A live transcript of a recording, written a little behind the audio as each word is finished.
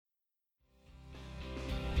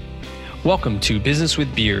Welcome to Business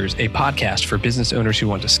with Beers, a podcast for business owners who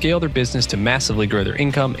want to scale their business to massively grow their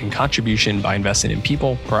income and contribution by investing in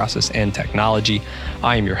people, process, and technology.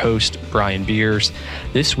 I am your host, Brian Beers.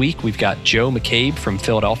 This week, we've got Joe McCabe from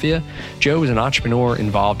Philadelphia. Joe is an entrepreneur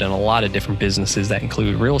involved in a lot of different businesses that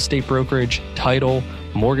include real estate brokerage, title,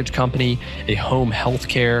 mortgage company, a home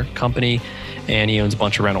healthcare company, and he owns a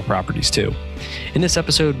bunch of rental properties too. In this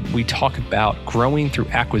episode, we talk about growing through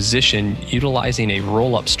acquisition, utilizing a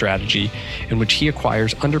roll-up strategy in which he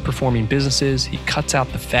acquires underperforming businesses, he cuts out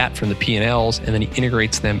the fat from the P&Ls, and then he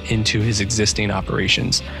integrates them into his existing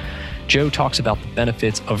operations. Joe talks about the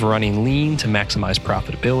benefits of running lean to maximize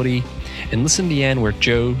profitability. And listen to the end where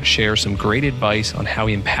Joe shares some great advice on how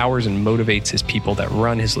he empowers and motivates his people that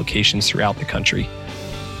run his locations throughout the country.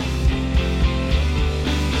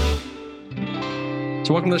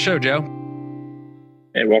 So welcome to the show, Joe.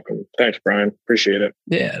 Hey, welcome. Thanks, Brian. Appreciate it.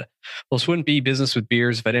 Yeah. Well, this wouldn't be Business with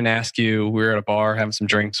Beers if I didn't ask you. We were at a bar having some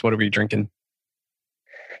drinks. What are we drinking?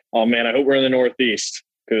 Oh man, I hope we're in the Northeast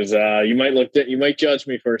because you might judge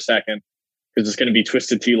me for a second because it's going to be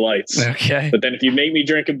Twisted Tea Lights. Okay. But then if you make me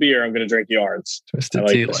drink a beer, I'm going to drink Yards. Twisted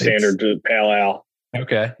Tea Lights. Standard Pale Ale.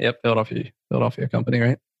 Okay. Yep. Philadelphia company,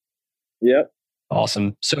 right? Yep.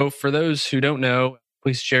 Awesome. So for those who don't know,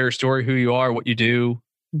 please share your story, who you are, what you do.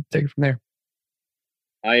 Take it from there.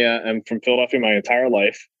 I am from Philadelphia my entire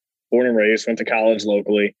life, born and raised, went to college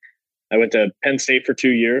locally. I went to Penn State for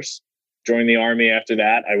 2 years, joined the Army after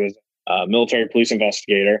that. I was a military police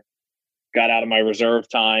investigator, got out of my reserve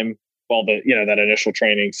time, that initial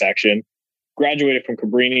training section, graduated from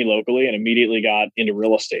Cabrini locally and immediately got into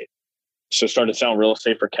real estate. So started selling real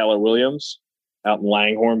estate for Keller Williams out in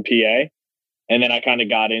Langhorne, PA. And then I kind of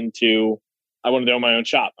got into I wanted to own my own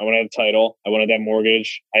shop. I wanted to have a title. I wanted to have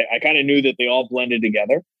mortgage. I kind of knew that they all blended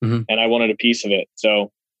together and I wanted a piece of it.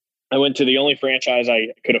 So I went to the only franchise I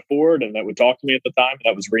could afford and that would talk to me at the time.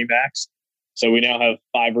 That was RE/MAX. So we now have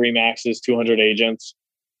 5 RE/MAXs, 200 agents.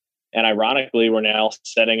 And ironically, we're now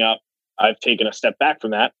setting up, I've taken a step back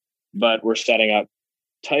from that, but we're setting up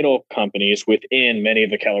title companies within many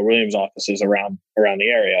of the Keller Williams offices around the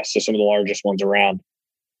area. So some of the largest ones around.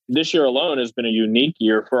 This year alone has been a unique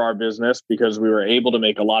year for our business because we were able to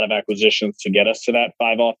make a lot of acquisitions to get us to that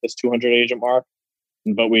 5 office, 200 agent mark.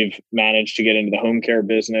 But we've managed to get into the home care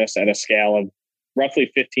business at a scale of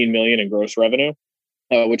roughly 15 million in gross revenue,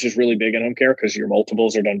 which is really big in home care because your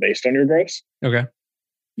multiples are done based on your gross. Okay.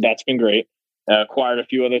 That's been great. Acquired a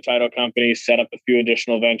few other title companies, set up a few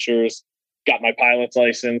additional ventures, got my pilot's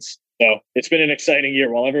license. So it's been an exciting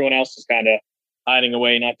year while everyone else is kind of hiding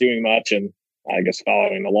away, not doing much. And I guess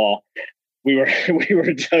following the law, we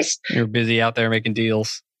were just you're busy out there making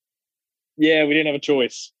deals. Yeah, we didn't have a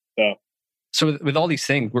choice. So with all these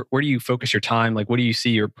things, where do you focus your time? Like, what do you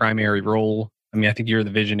see your primary role? I mean, I think you're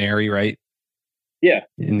the visionary, right? Yeah,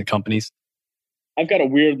 in the companies. I've got a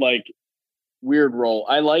weird role.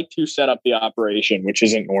 I like to set up the operation, which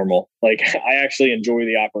isn't normal. Like, I actually enjoy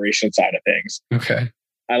the operation side of things. Okay.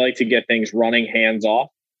 I like to get things running hands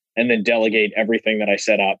off, and then delegate everything that I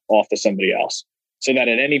set up off to somebody else so that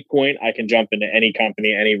at any point I can jump into any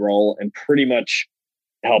company, any role and pretty much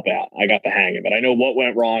help out. I got the hang of it. I know what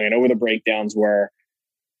went wrong. I know where the breakdowns were.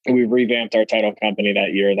 We revamped our title company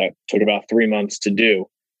that year. That took about 3 months to do.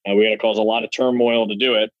 We had to cause a lot of turmoil to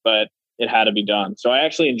do it, but it had to be done. So I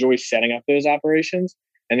actually enjoy setting up those operations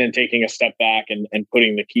and then taking a step back and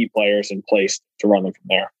putting the key players in place to run them from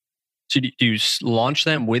there. So do you launch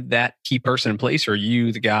them with that key person in place, or are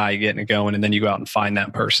you the guy getting it going and then you go out and find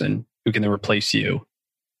that person who can then replace you?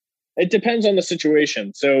 It depends on the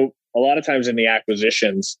situation. So a lot of times in the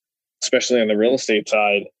acquisitions, especially on the real estate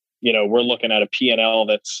side, we're looking at a P&L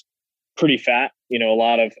that's pretty fat. A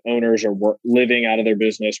lot of owners are living out of their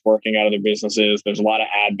business, working out of their businesses. There's a lot of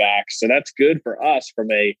add backs. So that's good for us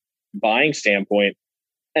from a buying standpoint.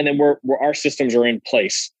 And then our systems are in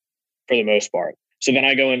place for the most part. So then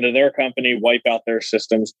I go into their company, wipe out their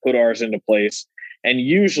systems, put ours into place. And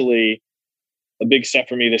usually a big step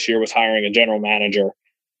for me this year was hiring a general manager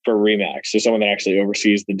for RE/MAX. So someone that actually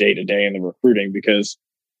oversees the day-to-day and the recruiting, because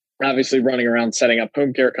obviously running around setting up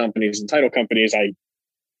home care companies and title companies, I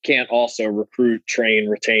can't also recruit, train,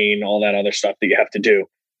 retain, all that other stuff that you have to do.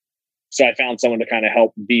 So I found someone to kind of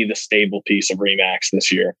help be the stable piece of RE/MAX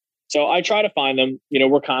this year. So I try to find them.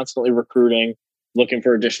 We're constantly recruiting, looking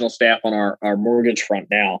for additional staff on our mortgage front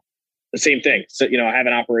now. The same thing. So, I have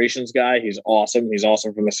an operations guy. He's awesome. He's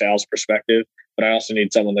awesome from a sales perspective, but I also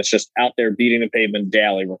need someone that's just out there beating the pavement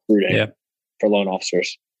daily recruiting for loan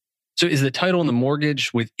officers. So is the title and the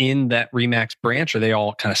mortgage within that RE/MAX branch? Or are they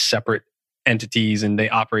all kind of separate entities and they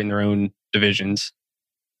operate in their own divisions?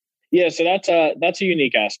 Yeah, so that's a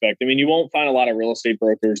unique aspect. I mean, you won't find a lot of real estate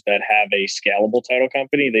brokers that have a scalable title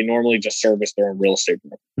company. They normally just service their own real estate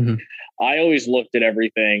broker. Mm-hmm. I always looked at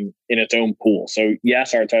everything in its own pool. So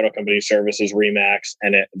yes, our title company services RE/MAX,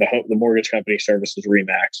 and the mortgage company services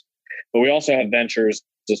RE/MAX, but we also have ventures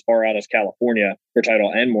as far out as California for title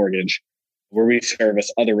and mortgage, where we service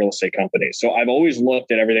other real estate companies. So I've always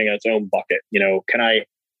looked at everything in its own bucket.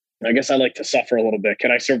 I guess I like to suffer a little bit.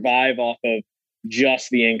 Can I survive off of just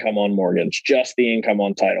the income on mortgage, just the income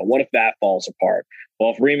on title? What if that falls apart?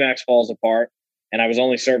 Well, if RE/MAX falls apart and I was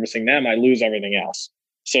only servicing them, I lose everything else.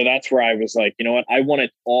 So that's where I was like, you know what? I want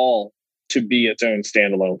it all to be its own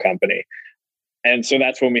standalone company. And so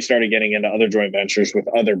that's when we started getting into other joint ventures with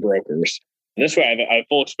other brokers. And this way I have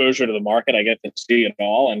full exposure to the market. I get to see it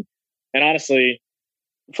all. And honestly,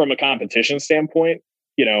 from a competition standpoint,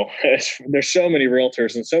 there's so many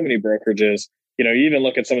realtors and so many brokerages. You even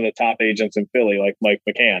look at some of the top agents in Philly, like Mike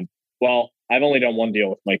McCann. Well, I've only done one deal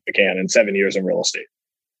with Mike McCann in 7 years in real estate.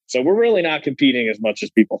 So we're really not competing as much as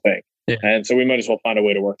people think. Yeah. And so we might as well find a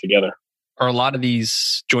way to work together. Are a lot of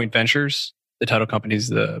these joint ventures, the title companies,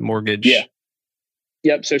 the mortgage? Yeah.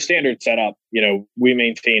 Yep. So standard setup, we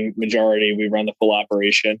maintain majority, we run the full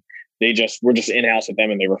operation. We're just in-house with them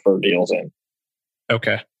and they refer deals in.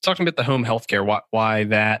 Okay. Talking about the home healthcare, why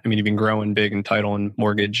that? I mean, you've been growing big in title and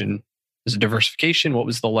mortgage, and is it diversification? What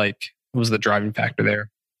was the driving factor there?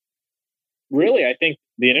 Really, I think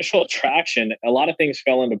the initial attraction, a lot of things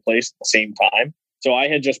fell into place at the same time. So I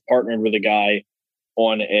had just partnered with a guy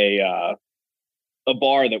on a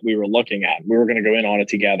bar that we were looking at. We were going to go in on it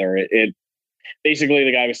together. It basically,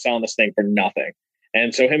 the guy was selling this thing for nothing.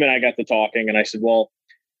 And so him and I got to talking, and I said, well,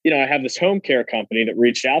 I have this home care company that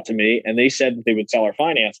reached out to me, and they said that they would seller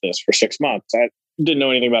finance this for 6 months. I didn't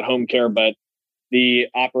know anything about home care, but the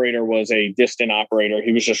operator was a distant operator.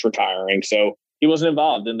 He was just retiring. So he wasn't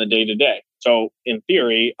involved in the day-to-day. So in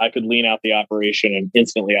theory, I could lean out the operation and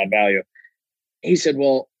instantly add value. He said,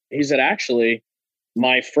 actually,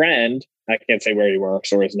 my friend, I can't say where he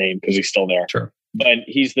works or his name because he's still there. Sure. But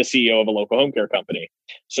he's the CEO of a local home care company.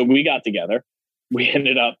 So we got together. We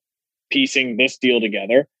ended up piecing this deal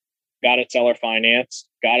together, got it seller financed,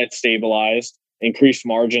 got it stabilized, increased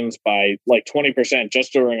margins by like 20%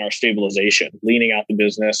 just during our stabilization, leaning out the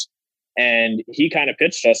business. And he kind of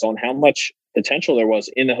pitched us on how much potential there was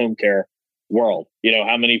in the home care world.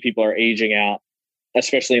 How many people are aging out,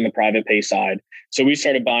 especially in the private pay side. So we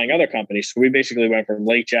started buying other companies. So we basically went from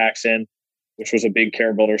Lake Jackson, which was a big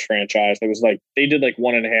Care Builders franchise. That was they did like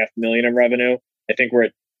 1.5 million in revenue. I think we're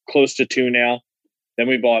at close to 2 now. Then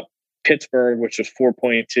we bought Pittsburgh, which was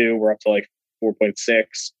 4.2. We're up to like 4.6.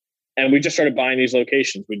 And we just started buying these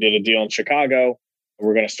locations. We did a deal in Chicago.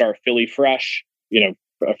 We're going to start Philly fresh,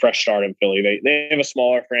 a fresh start in Philly. They have a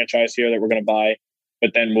smaller franchise here that we're going to buy,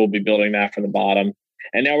 but then we'll be building that from the bottom.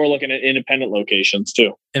 And now we're looking at independent locations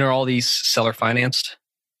too. And are all these seller financed?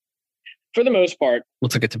 For the most part.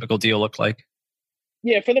 What's like a typical deal look like?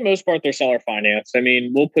 Yeah, for the most part, they're seller financed. I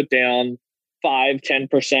mean, we'll put down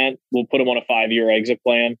 5-10%. We'll put them on a 5-year exit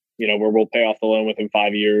plan, where we'll pay off the loan within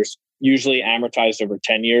 5 years, usually amortized over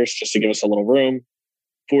 10 years, just to give us a little room,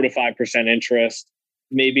 4 to 5% interest,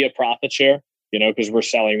 maybe a profit share, because we're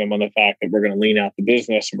selling them on the fact that we're going to lean out the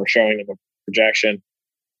business and we're showing them a projection.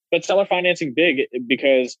 But seller financing big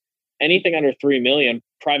because anything under 3 million,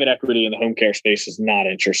 private equity in the home care space is not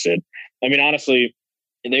interested. I mean, honestly,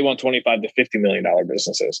 they want $25 to $50 million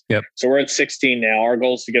businesses. Yep. So we're at 16 now. Our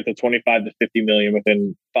goal is to get to 25 to 50 million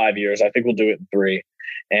within 5 years. I think we'll do it in 3.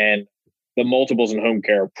 And the multiples in home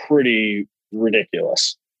care are pretty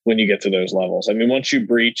ridiculous when you get to those levels. I mean, once you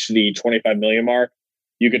breach the 25 million mark,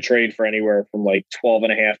 you could trade for anywhere from like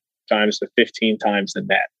 12.5 times to 15 times the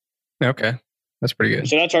net. Okay. That's pretty good.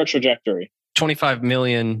 So that's our trajectory. 25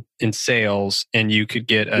 million in sales, and you could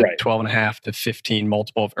get a 12.5 to 15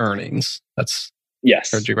 multiple of earnings. That's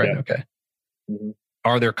yes. Heard you right. Yeah. Okay. Mm-hmm.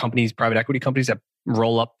 Are there companies, private equity companies, that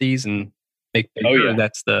roll up these and make bigger? Oh, yeah.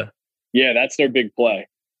 That's their big play.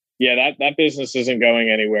 Yeah, that business isn't going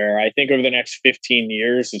anywhere. I think over the next 15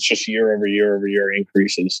 years, it's just year over year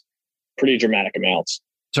increases, pretty dramatic amounts.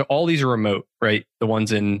 So all these are remote, right? The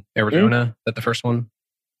ones in Arizona, that the first one?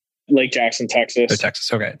 Lake Jackson, Texas. Oh,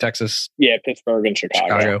 Texas. Okay. Texas. Yeah, Pittsburgh and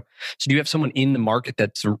Chicago. So do you have someone in the market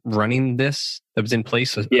that's running this, that was in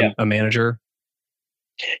place, a manager?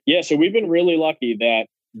 Yeah, so we've been really lucky that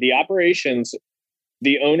the operations,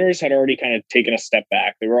 the owners had already kind of taken a step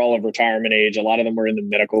back. They were all of retirement age. A lot of them were in the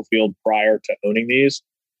medical field prior to owning these.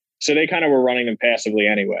 So they kind of were running them passively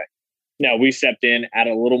anyway. Now, we stepped in,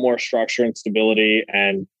 added a little more structure and stability,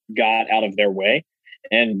 and got out of their way.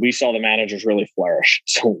 And we saw the managers really flourish.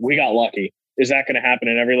 So we got lucky. Is that going to happen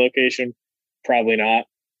in every location? Probably not.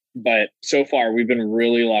 But so far, we've been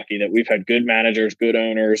really lucky that we've had good managers, good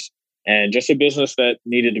owners, and just a business that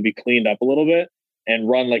needed to be cleaned up a little bit and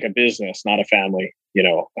run like a business, not a family,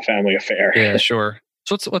 a family affair. Yeah, sure.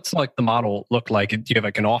 So what's like the model look like? Do you have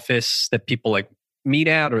like an office that people like meet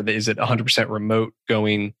at, or is it 100% remote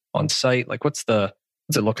going on site? Like what's it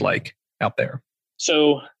look like out there?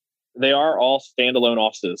 So they are all standalone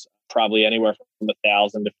offices, probably anywhere from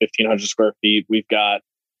 1,000 to 1,500 square feet. We've got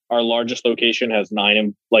our largest location has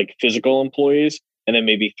 9 physical employees, and then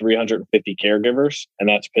maybe 350 caregivers, and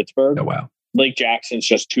that's Pittsburgh. Oh wow. Lake Jackson's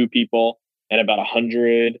just 2 people and about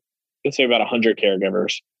 100, let's say about 100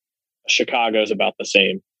 caregivers. Chicago's about the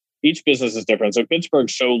same. Each business is different. So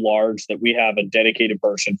Pittsburgh's so large that we have a dedicated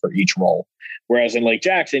person for each role. Whereas in Lake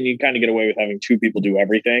Jackson, you kind of get away with having 2 people do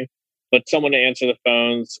everything, but someone to answer the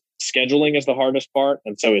phones. Scheduling is the hardest part,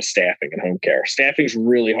 and so is staffing in home care. Staffing is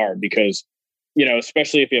really hard because,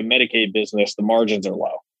 especially if you have Medicaid business, the margins are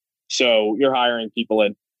low. So you're hiring people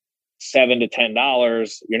at $7 to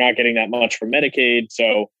 $10. You're not getting that much from Medicaid.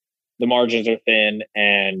 So the margins are thin.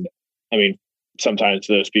 And I mean, sometimes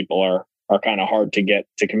those people are kind of hard to get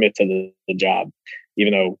to commit to the job,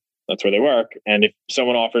 even though that's where they work. And if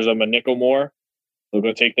someone offers them a nickel more, they'll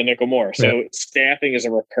go take the nickel more. So staffing is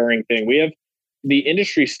a recurring thing. We have the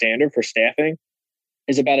industry standard for staffing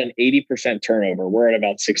is about an 80% turnover. We're at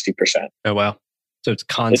about 60%. Oh, wow. So it's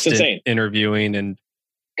constant interviewing and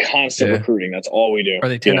constant recruiting. That's all we do. Are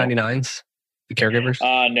they 1099s, the caregivers?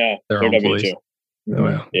 No, they're W2. Oh,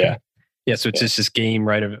 wow. Okay. Yeah. So it's just this game,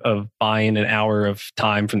 right, of buying an hour of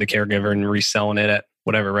time from the caregiver and reselling it at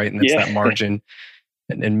whatever, right? And that's that margin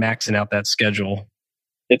and maxing out that schedule.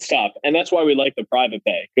 It's tough. And that's why we like the private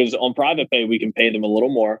pay, because on private pay, we can pay them a little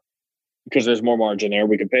more because there's more margin there.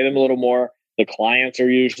 We can pay them a little more. The clients are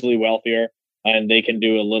usually wealthier and they can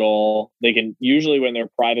usually when they're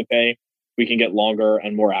private pay, we can get longer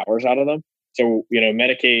and more hours out of them. So,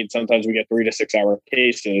 Medicaid, sometimes we get 3 to 6 hour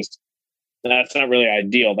cases. That's not really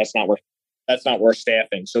ideal. That's not worth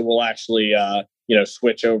staffing. So we'll actually,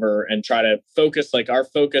 switch over and try to focus. Like our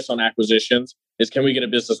focus on acquisitions is, can we get a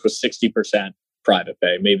business with 60% private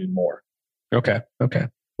pay, maybe more? Okay. What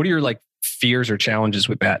are your fears or challenges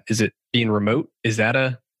with that? Is it being remote? Is that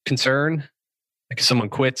a concern? Like if someone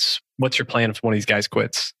quits, what's your plan if one of these guys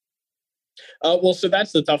quits? Well, so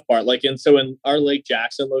that's the tough part. In our Lake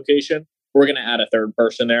Jackson location, we're going to add a 3rd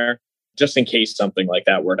person there just in case something like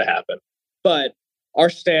that were to happen. But our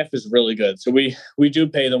staff is really good. So we do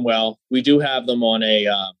pay them well. We do have them on a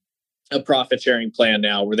profit sharing plan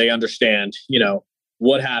now where they understand,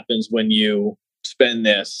 what happens when you spend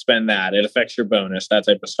this, spend that. It affects your bonus, that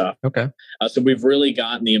type of stuff. Okay. So we've really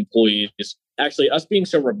gotten the employees. Actually, us being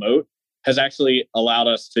so remote has actually allowed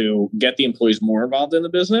us to get the employees more involved in the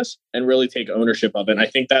business and really take ownership of it. And I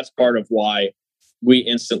think that's part of why we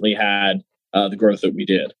instantly had the growth that we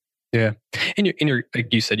did. Yeah. And you're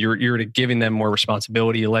like you said, you're giving them more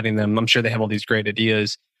responsibility, you're letting them, I'm sure they have all these great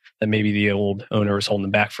ideas that maybe the old owner was holding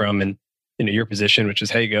them back from. And your position, which is,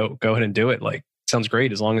 hey, go ahead and do it. Sounds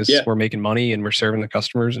great. As long as we're making money and we're serving the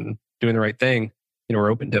customers and doing the right thing,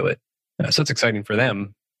 we're open to it. So it's exciting for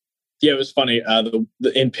them. Yeah, it was funny.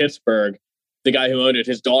 In Pittsburgh, the guy who owned it,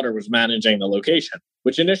 his daughter was managing the location,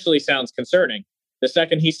 which initially sounds concerning. The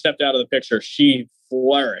second he stepped out of the picture, she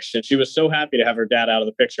flourished and she was so happy to have her dad out of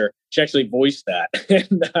the picture. She actually voiced that.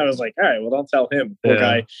 And I was like, all right, well, don't tell him.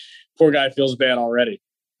 Poor guy feels bad already.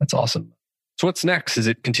 That's awesome. So what's next? Is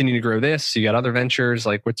it continue to grow this? You got other ventures?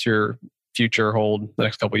 What's your future hold the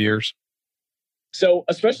next couple of years? So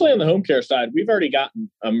especially on the home care side, we've already gotten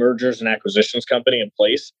a mergers and acquisitions company in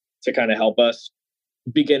place to kind of help us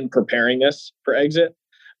begin preparing this for exit.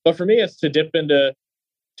 But for me, it's to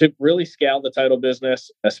really scale the title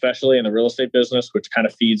business, especially in the real estate business, which kind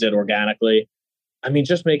of feeds it organically. I mean,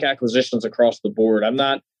 just make acquisitions across the board. I'm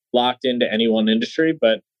not locked into any one industry,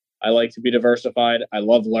 but I like to be diversified. I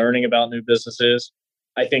love learning about new businesses.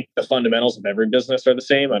 I think the fundamentals of every business are the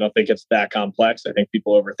same. I don't think it's that complex. I think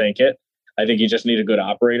people overthink it. I think you just need a good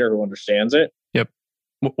operator who understands it. Yep.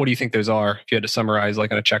 What do you think those are? If you had to summarize on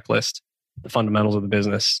a checklist, the fundamentals of the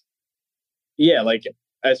business. Yeah.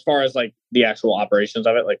 As far as the actual operations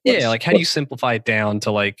of it, how do you simplify it down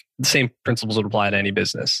to the same principles would apply to any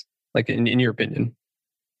business? In your opinion?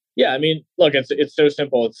 Yeah, I mean, look, it's so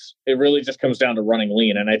simple. It really just comes down to running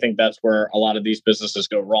lean, and I think that's where a lot of these businesses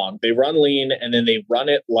go wrong. They run lean, and then they run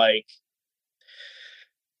it with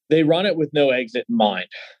no exit in mind.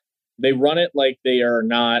 They run it like they are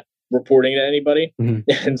not reporting to anybody,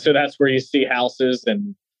 and so that's where you see houses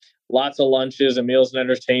and lots of lunches and meals and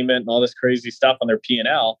entertainment and all this crazy stuff on their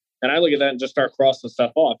P&L. And I look at that and just start crossing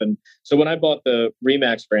stuff off. And so when I bought the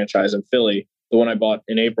Remax franchise in Philly, the one I bought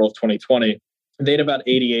in April of 2020, they had about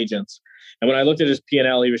 80 agents. And when I looked at his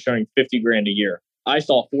P&L, he was showing 50 grand a year. I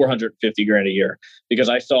saw 450 grand a year because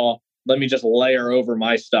I saw, let me just layer over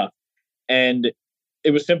my stuff. And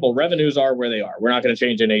it was simple. Revenues are where they are. We're not going to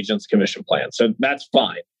change an agent's commission plan. So that's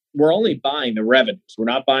fine. We're only buying the revenues. We're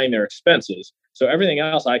not buying their expenses. So everything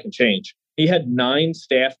else I can change. He had 9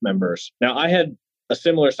 staff members. Now, I had a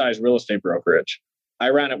similar size real estate brokerage. I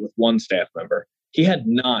ran it with 1 staff member. He had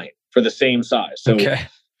 9 for the same size. So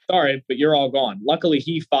sorry, but you're all gone. Luckily,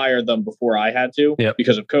 he fired them before I had to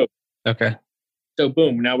because of COVID. Okay. So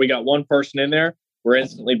boom, now we got 1 person in there. We're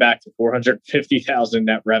instantly back to 450,000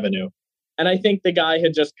 net revenue. And I think the guy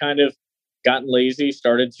had just kind of gotten lazy,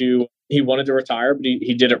 he wanted to retire, but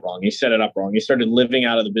he did it wrong. He set it up wrong. He started living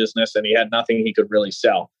out of the business and he had nothing he could really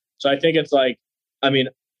sell. So I think it's like, I mean,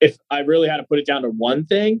 if I really had to put it down to one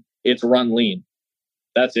thing, it's run lean.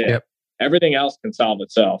 That's it. Yep. Everything else can solve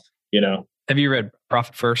itself, Have you read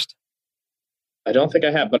Profit First? I don't think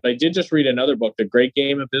I have, but I did just read another book, The Great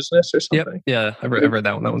Game of Business or something. Yep. Yeah, I read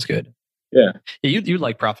that one. That one's good. Yeah. You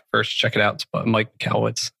like Profit First. Check it out. It's by Mike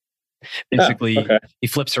Kalwitz. Basically, he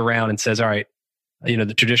flips around and says, all right,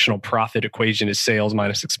 the traditional profit equation is sales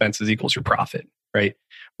minus expenses equals your profit, right?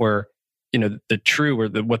 Where,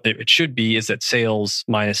 it should be is that sales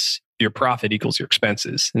minus your profit equals your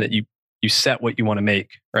expenses, and that you set what you want to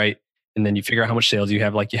make, right? And then you figure out how much sales you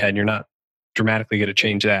have like you had, and you're not dramatically going to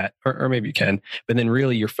change that, or maybe you can, but then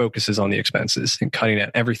really your focus is on the expenses and cutting out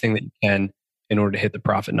everything that you can in order to hit the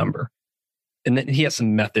profit number. And then he has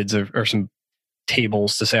some methods or some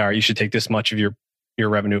tables to say, all right, you should take this much of your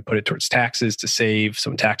revenue, put it towards taxes to save. So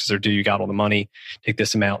when taxes are due, you got all the money. Take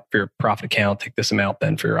this amount for your profit account, take this amount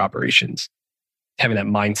then for your operations. Having that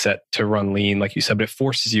mindset to run lean, like you said, but it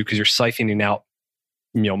forces you because you're siphoning out,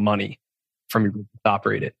 money from your business to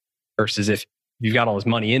operate it. Versus if you've got all this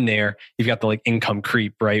money in there, you've got the income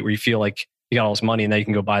creep, right? Where you feel like you got all this money and now you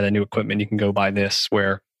can go buy the new equipment, you can go buy this.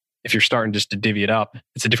 Where if you're starting just to divvy it up,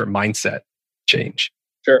 it's a different mindset change.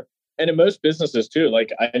 Sure. And in most businesses too,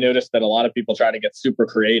 I noticed that a lot of people try to get super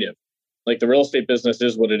creative. Like the real estate business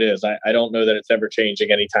is what it is. I don't know that it's ever changing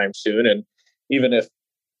anytime soon. And even if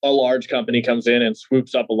a large company comes in and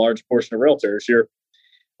swoops up a large portion of realtors, you're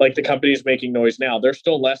like the company's making noise now. They're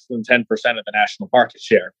still less than 10% of the national market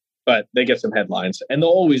share, but they get some headlines and they'll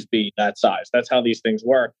always be that size. That's how these things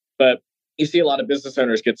work. But you see a lot of business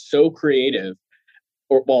owners get so creative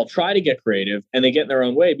try to get creative and they get in their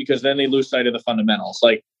own way because then they lose sight of the fundamentals.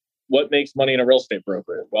 Like, what makes money in a real estate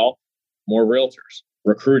brokerage? Well, more realtors,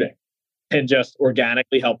 recruiting, and just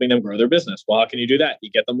organically helping them grow their business. Well, how can you do that? You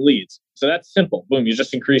get them leads. So that's simple. Boom, you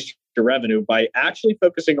just increase your revenue by actually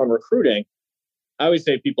focusing on recruiting. I always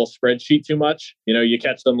say people spreadsheet too much. You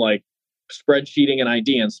catch them like spreadsheeting an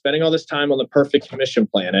idea and spending all this time on the perfect commission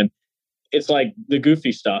plan. And it's like the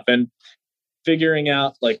goofy stuff. And figuring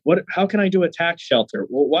out how can I do a tax shelter?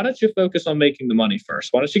 Well, why don't you focus on making the money first?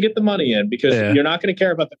 Why don't you get the money in? Because you're not going to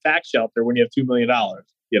care about the tax shelter when you have $2 million,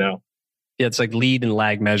 Yeah, it's like lead and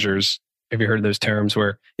lag measures. Have you heard of those terms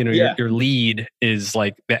where, your lead is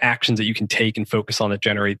like the actions that you can take and focus on that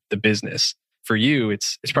generate the business. For you,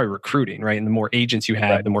 it's probably recruiting, right? And the more agents you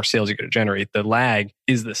have, the more sales you're going to generate. The lag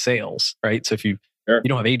is the sales, right? So if you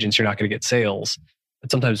don't have agents, you're not going to get sales. But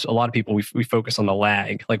sometimes a lot of people, we focus on the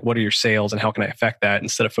lag, like what are your sales and how can I affect that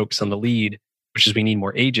instead of focus on the lead, which is we need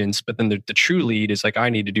more agents. But then the true lead is like, I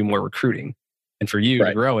need to do more recruiting. And for you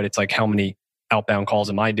to grow it, it's like, how many outbound calls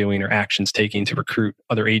am I doing or actions taking to recruit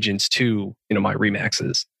other agents to, my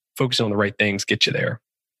Remaxes? Focusing on the right things get you there.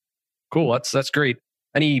 Cool. That's great.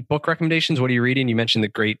 Any book recommendations? What are you reading? You mentioned The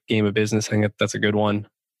Great Game of Business. I think that's a good one.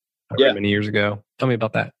 I read many years ago. Tell me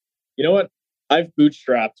about that. You know what? I've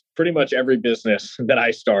bootstrapped pretty much every business that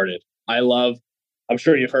I started. I'm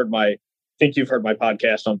sure you've heard my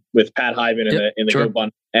podcast with Pat Hyben in the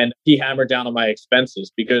GoBundance. And he hammered down on my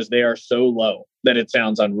expenses because they are so low that it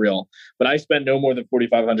sounds unreal. But I spend no more than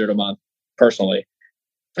 $4,500 a month personally.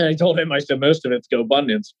 And I told him, I said, most of it's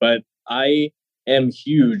GoBundance, but I am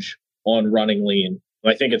huge on running lean.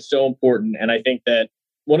 I think it's so important. And I think that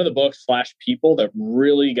one of the books / people that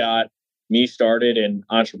really got me started in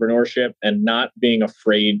entrepreneurship and not being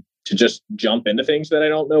afraid to just jump into things that I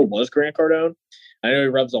don't know was Grant Cardone. I know he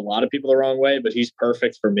rubs a lot of people the wrong way, but he's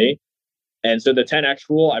perfect for me. And so the 10X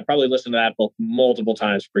rule, I probably listen to that book multiple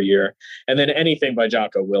times per year. And then anything by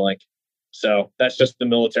Jocko Willink. So that's just the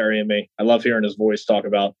military in me. I love hearing his voice talk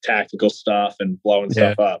about tactical stuff and blowing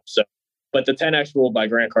stuff up. So But the 10X Rule by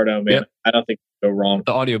Grant Cardone, man, I don't think you can go wrong.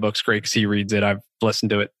 The audiobook's great because he reads it. I've listened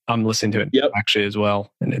to it. I'm listening to it actually as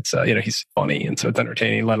well. And it's, he's funny. And so it's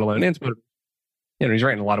entertaining, let alone it's motivating. He's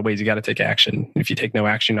right in a lot of ways. You got to take action. If you take no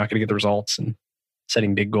action, you're not going to get the results, and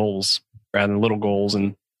setting big goals rather than little goals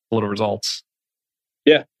and little results.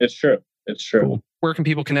 Yeah, it's true. It's true. Cool. Where can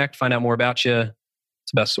people connect, find out more about you?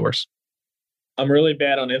 It's the best source. I'm really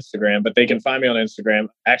bad on Instagram, but they can find me on Instagram.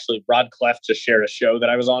 Actually, Rod Cleft just shared a show that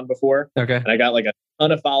I was on before. Okay. And I got like a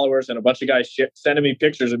ton of followers and a bunch of guys sending me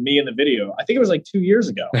pictures of me in the video. I think it was like 2 years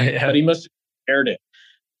ago, but he must have shared it.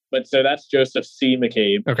 But so that's Joseph C.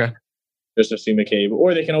 McCabe. Okay. Joseph C. McCabe.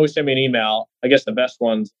 Or they can always send me an email. I guess the best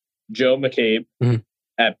one's Joe McCabe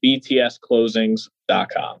at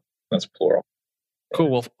btsclosings.com. That's plural. Cool.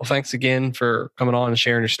 Well, thanks again for coming on and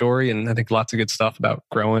sharing your story. And I think lots of good stuff about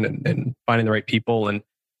growing and finding the right people and,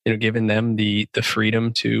 giving them the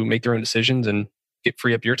freedom to make their own decisions and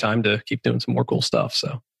free up your time to keep doing some more cool stuff.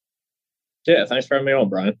 So, yeah, thanks for having me on,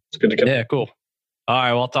 Brian. It's good to come. Yeah, cool. All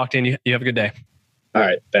right. Well, I'll talk to you. You have a good day. All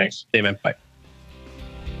right. Thanks. See you, man. Bye.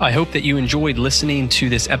 I hope that you enjoyed listening to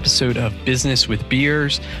this episode of Business with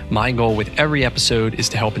Beers. My goal with every episode is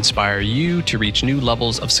to help inspire you to reach new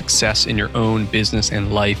levels of success in your own business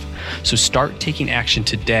and life. So start taking action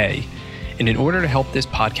today. And in order to help this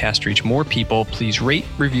podcast reach more people, please rate,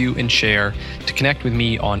 review, and share. To connect with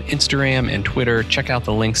me on Instagram and Twitter, check out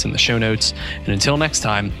the links in the show notes. And until next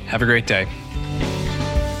time, have a great day.